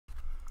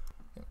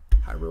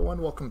Hi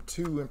everyone, welcome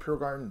to Imperial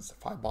Gardens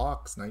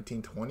 5-box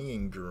 1920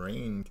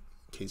 Engrained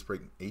case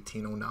break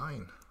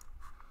 1809.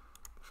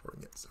 Before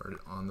we get started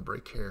on the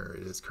break here,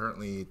 it is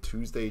currently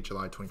Tuesday,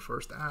 July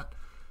 21st at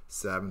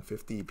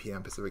 7:50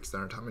 p.m. Pacific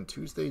Standard Time and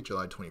Tuesday,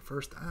 July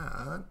 21st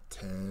at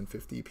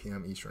 10:50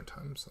 p.m. Eastern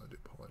Time. So I do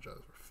apologize,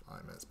 we're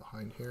 5 minutes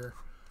behind here.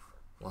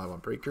 Live on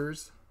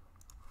Breakers,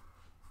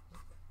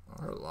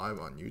 or live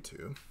on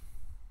YouTube.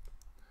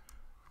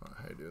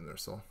 How you doing there,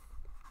 Sol?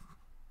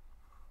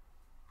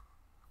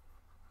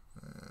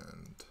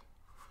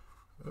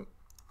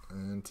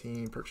 And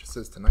team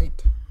purchases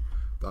tonight: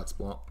 Ducks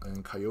Blanc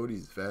and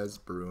Coyotes, Vez,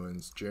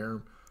 Bruins,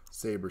 Jerem,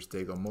 Sabres,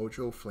 Dago,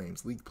 Mojo,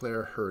 Flames, League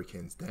Player,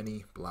 Hurricanes,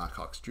 Denny,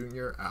 Blackhawks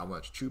Jr.,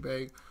 Avalanche,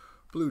 Chubag,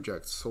 Blue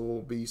Jackets,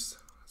 Soul Beast,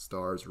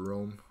 Stars,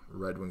 Rome,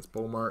 Red Wings,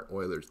 Beaumart,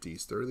 Oilers, D.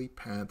 Sturley,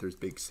 Panthers,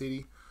 Big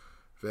City,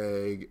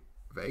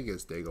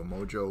 Vegas, Dago,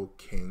 Mojo,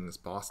 Kings,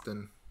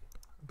 Boston,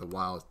 the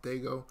Wilds,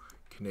 Dago,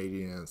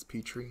 Canadiens,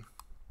 Petrie,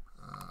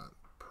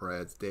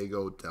 Preds,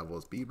 Dago,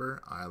 Devils, Bieber,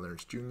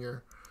 Islanders,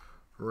 Jr.,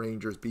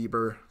 Rangers,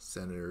 Bieber,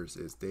 Senators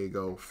is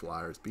Dago,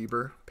 Flyers,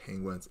 Bieber,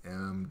 Penguins,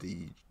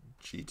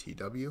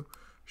 MDGTW,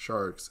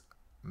 Sharks,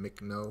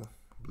 McNo,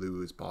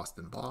 Blues,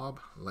 Boston, Bob,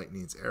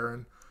 Lightning's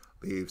Aaron,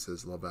 Leafs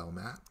is Lavelle,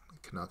 Matt,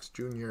 Canucks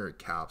Jr.,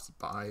 Caps,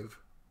 Bive,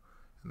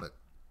 and the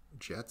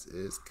Jets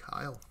is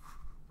Kyle.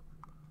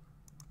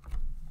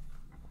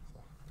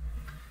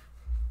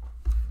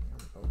 There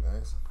we go,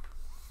 guys.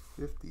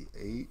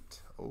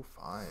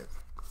 58.05.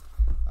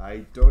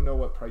 I don't know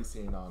what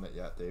pricing on it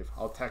yet, Dave.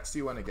 I'll text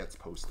you when it gets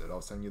posted.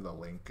 I'll send you the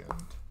link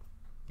and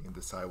you can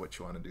decide what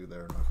you want to do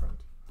there, my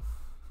friend.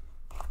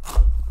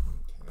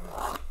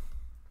 Okay.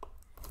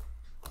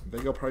 I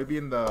think I'll probably be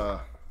in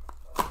the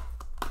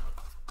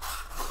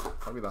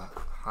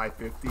high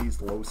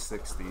 50s, low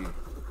 60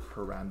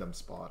 per random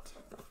spot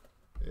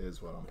is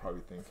what I'm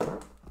probably thinking.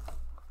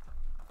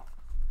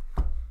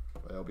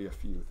 But there'll be a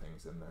few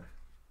things in there.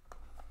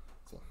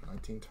 So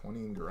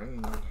 1920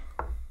 Engrained.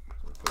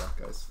 Look for that,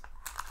 guys.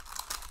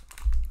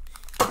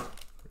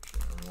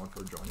 Appreciate everyone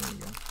for joining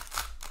again.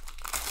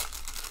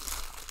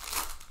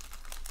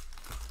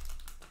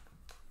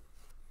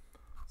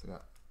 So I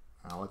got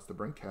Alex the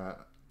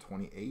Brinkcat,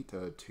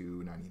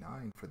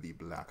 28/299 for the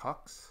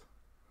Blackhawks.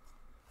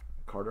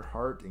 Carter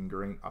Hart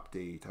Engrained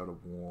update out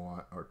of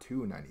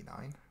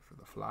 299 for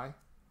the Fly.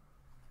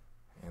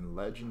 And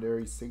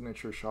legendary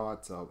signature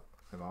shots of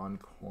Yvon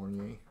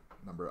Cornier,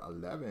 number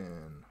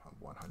 11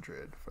 of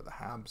 100 for the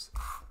Habs.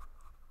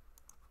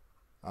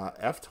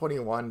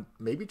 F21,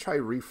 maybe try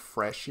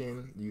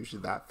refreshing.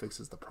 Usually that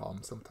fixes the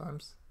problem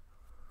sometimes.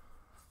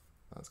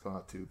 Let's go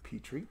out to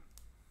Petrie.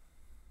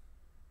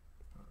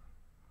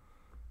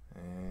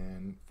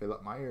 And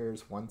Philip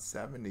Myers,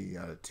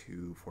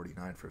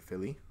 170/249 for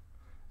Philly.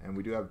 And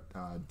we do have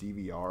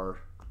DVR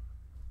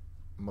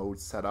mode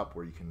set up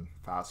where you can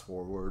fast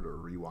forward or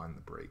rewind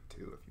the break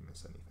too if you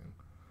miss anything.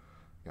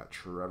 Got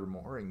Trevor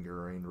Moore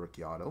Engrained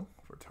rookie auto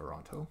for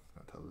Toronto.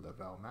 Got to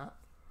Lavelle Matt.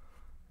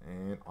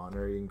 And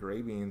honorary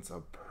engravings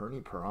of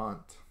Perny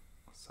Parent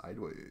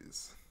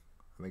sideways.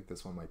 I think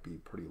this one might be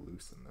pretty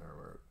loose in there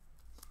where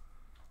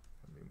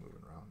it'll be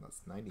moving around.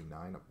 That's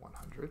 99 of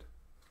 100.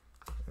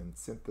 And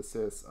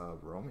synthesis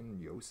of Roman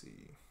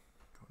Yossi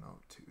going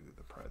out to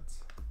the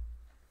Preds.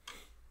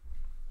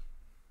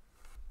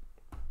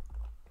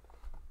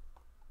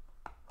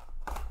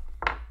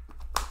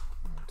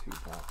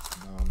 And box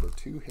number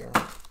 2 here.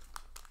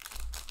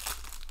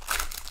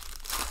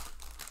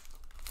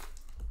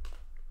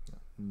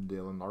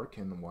 Dylan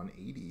Larkin,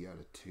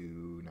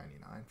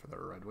 180/299 for the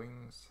Red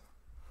Wings.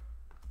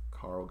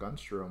 Carl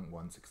Gunstrom,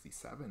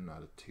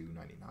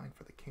 167/299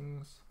 for the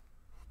Kings.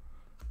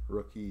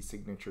 Rookie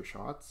signature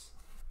shots,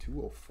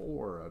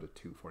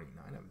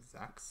 204/249 of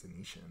Zach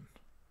Senyshyn.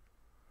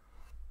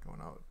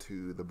 Going out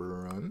to the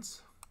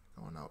Bruins.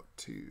 Going out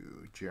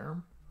to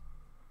Jerem.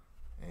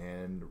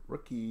 And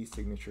rookie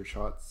signature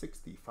shot,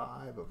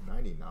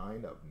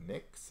 65/99 of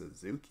Nick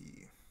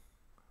Suzuki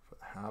for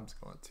the Habs.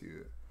 Going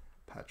to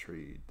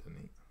Patrick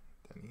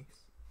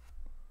Denise,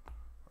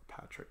 or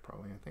Patrick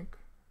probably, I think.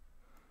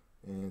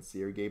 And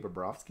Sergei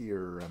Bobrovsky,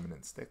 or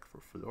Remnant Stick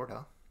for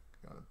Florida.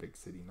 Got a Big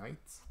City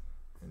Knights.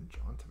 And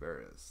John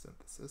Tavares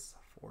synthesis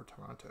for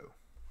Toronto.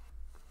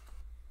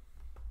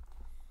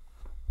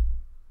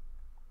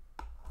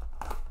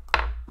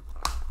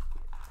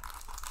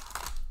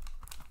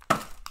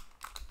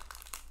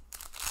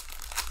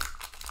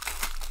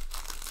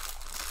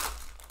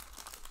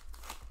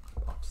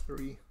 Box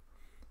 3.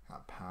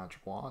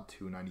 Patrick Waugh,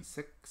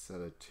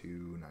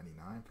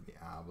 296/299 for the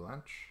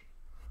Avalanche.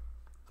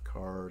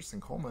 Carson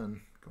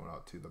Coleman going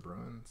out to the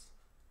Bruins.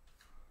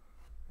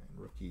 And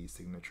rookie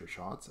signature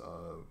shots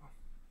of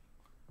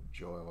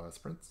Joel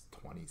Esperance,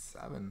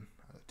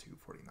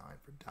 27/249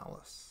 for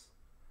Dallas.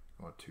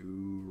 Going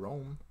to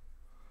Rome.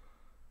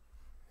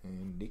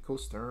 And Nico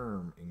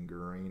Sturm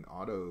Engrained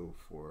auto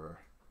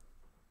for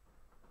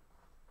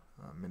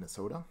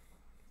Minnesota.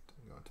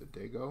 Going to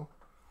Dago.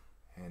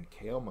 And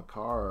Cale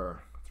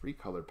Makar,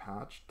 3-color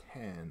patch,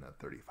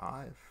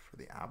 10/35 for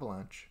the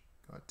Avalanche.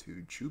 Got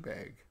to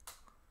Chubag.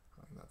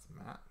 That's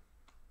Matt.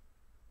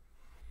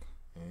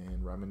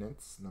 And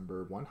Remnants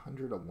number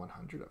 100 of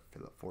 100 of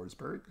Philip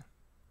Forsberg.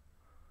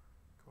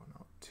 Going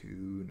out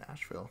to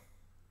Nashville.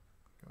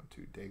 Going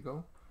to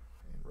Dago.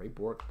 And Ray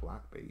Bork,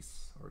 black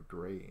base or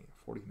gray,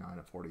 49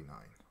 of 49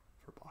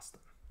 for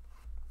Boston.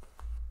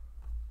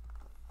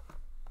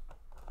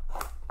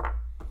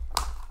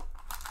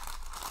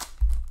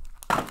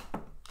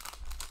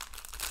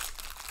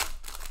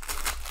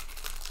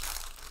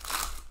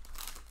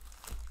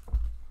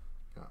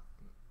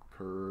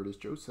 Curtis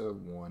Joseph,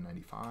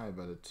 195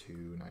 out of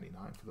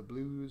 299 for the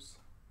Blues.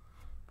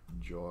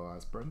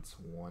 Joas Brents,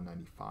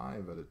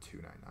 195 out of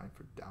 299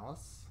 for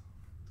Dallas.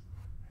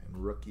 And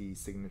rookie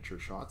signature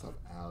shots of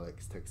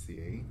Alex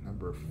Texier,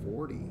 number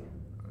 40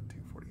 out of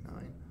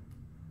 249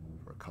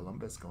 for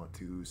Columbus, going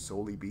to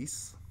Soli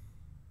Beast.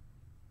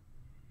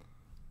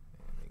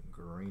 And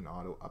Engrained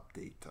auto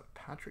update of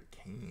Patrick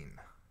Kane,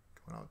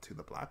 going out to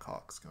the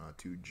Blackhawks, going out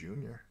to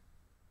Junior.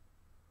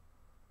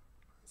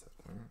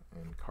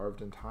 And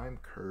carved in time,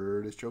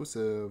 Curtis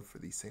Joseph for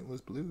the St.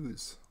 Louis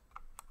Blues.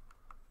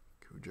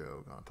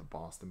 Cujo gone to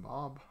Boston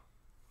Bob.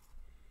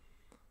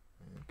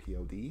 And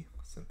PLD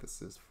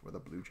synthesis for the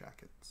Blue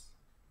Jackets.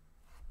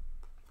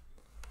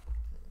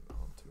 And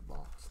on to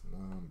box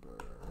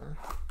number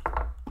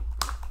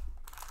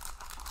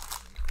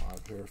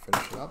 5 here,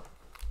 finish it up.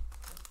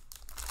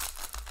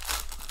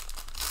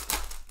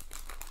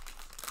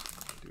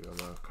 Do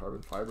have a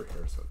carbon fiber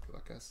here, so good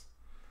luck, guys.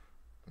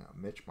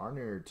 Mitch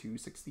Marner,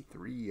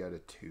 263 out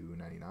of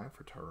 299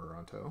 for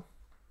Toronto.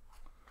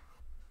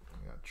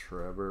 We got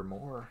Trevor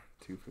Moore,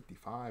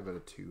 255 out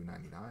of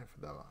 299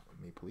 for the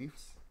Maple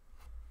Leafs.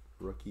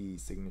 Rookie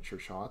signature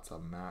shots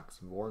of Max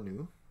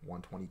Vornu,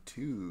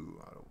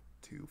 122 out of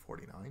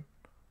 249.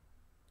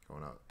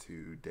 Going out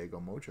to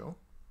Dago Mojo,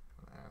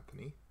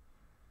 Anthony.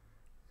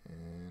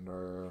 And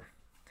our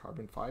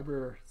carbon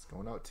fiber is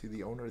going out to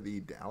the owner of the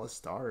Dallas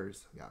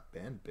Stars. We got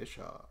Ben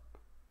Bishop.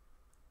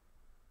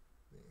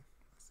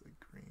 The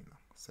green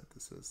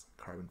synthesis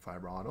carbon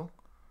fiber auto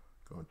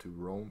going to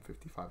Rome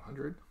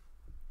 5500.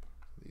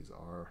 These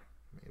are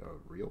made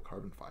of real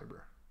carbon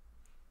fiber.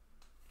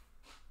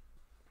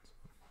 So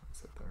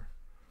sit there.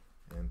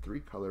 And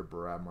 3-color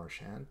Brad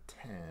Marchand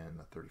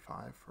 10 of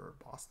 35 for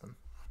Boston.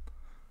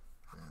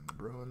 And the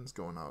Bruins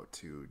going out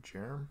to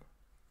Jerem.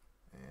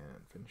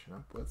 And finishing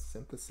up with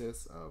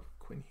synthesis of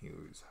Quinn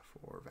Hughes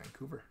for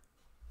Vancouver.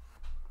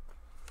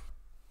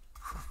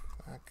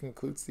 That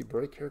concludes the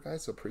break here,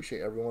 guys. So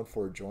appreciate everyone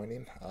for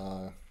joining.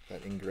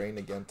 Got Engrained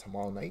again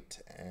tomorrow night,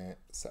 and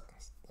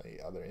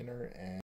the other inner, and